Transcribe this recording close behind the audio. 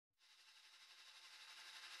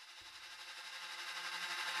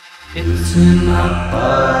It's in my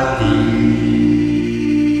body.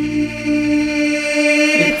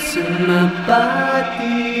 It's in my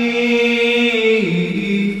body.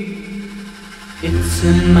 It's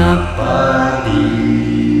in my body.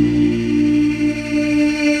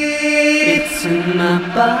 It's in my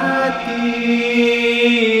body.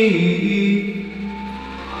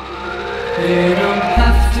 You don't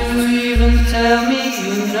have to even tell me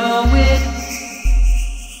you know it.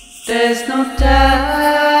 There's no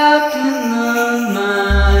doubt in my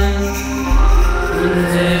mind. When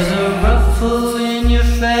there's a ruffle in your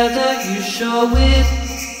feather, you show it.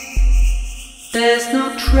 There's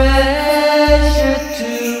no treasure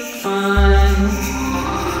to find.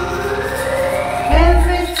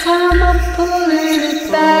 Every time I'm pulling it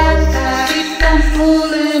back, keep on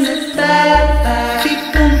pulling it back,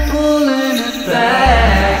 keep on pulling it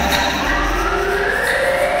back.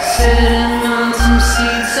 Sitting on some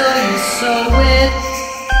seeds, so you sow it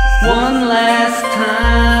one last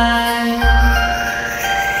time.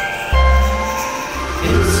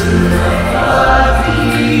 It's in my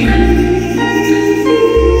body.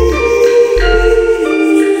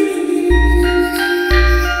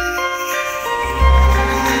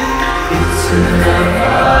 It's in my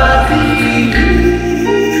body.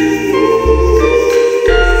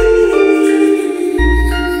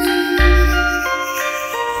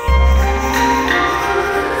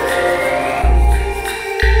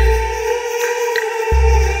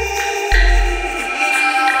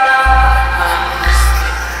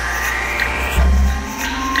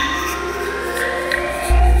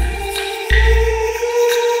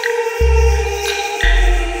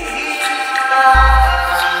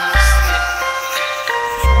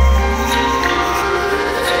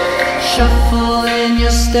 Shuffle in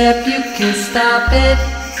your step, you can't stop it.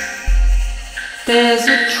 There's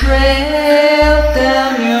a trail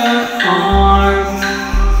down your arm.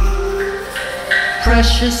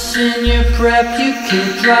 Precious in your prep, you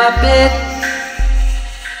can't drop it.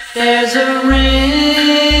 There's a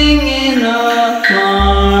ring in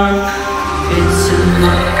alarm. It's in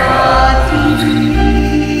my body.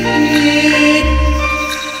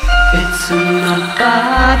 It's in my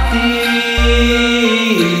body.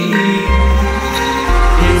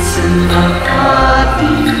 It's in my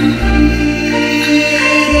body.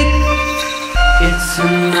 It's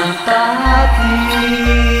in my body.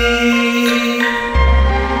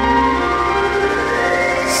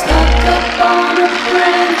 Stuck up on a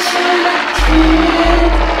branch and I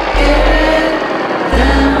can't get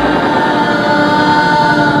down.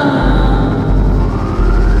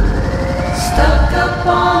 Stuck up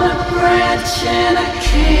on a branch and I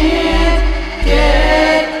can't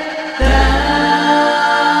get down.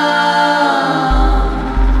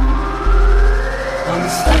 I'm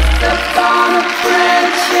stuck up on a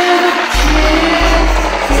branch and I can't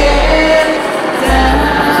get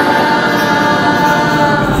down.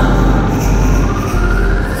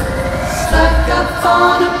 Stuck up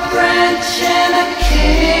on a